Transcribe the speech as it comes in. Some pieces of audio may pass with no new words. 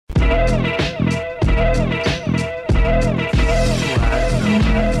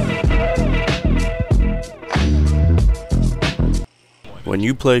When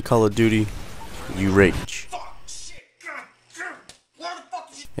you play Call of Duty, you rage.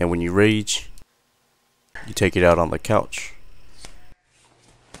 And when you rage, you take it out on the couch.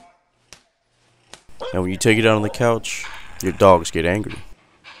 And when you take it out on the couch, your dogs get angry.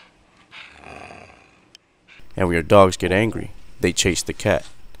 And when your dogs get angry, they chase the cat.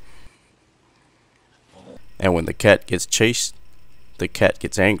 And when the cat gets chased, the cat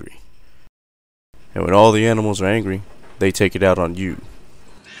gets angry. And when all the animals are angry, they take it out on you.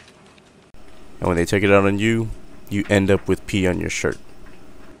 And when they take it out on you, you end up with pee on your shirt.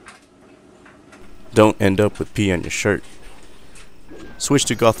 Don't end up with pee on your shirt. Switch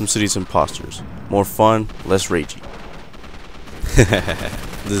to Gotham City's Imposters. More fun, less ragey.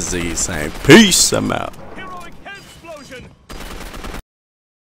 This is Ziggy saying peace, I'm out.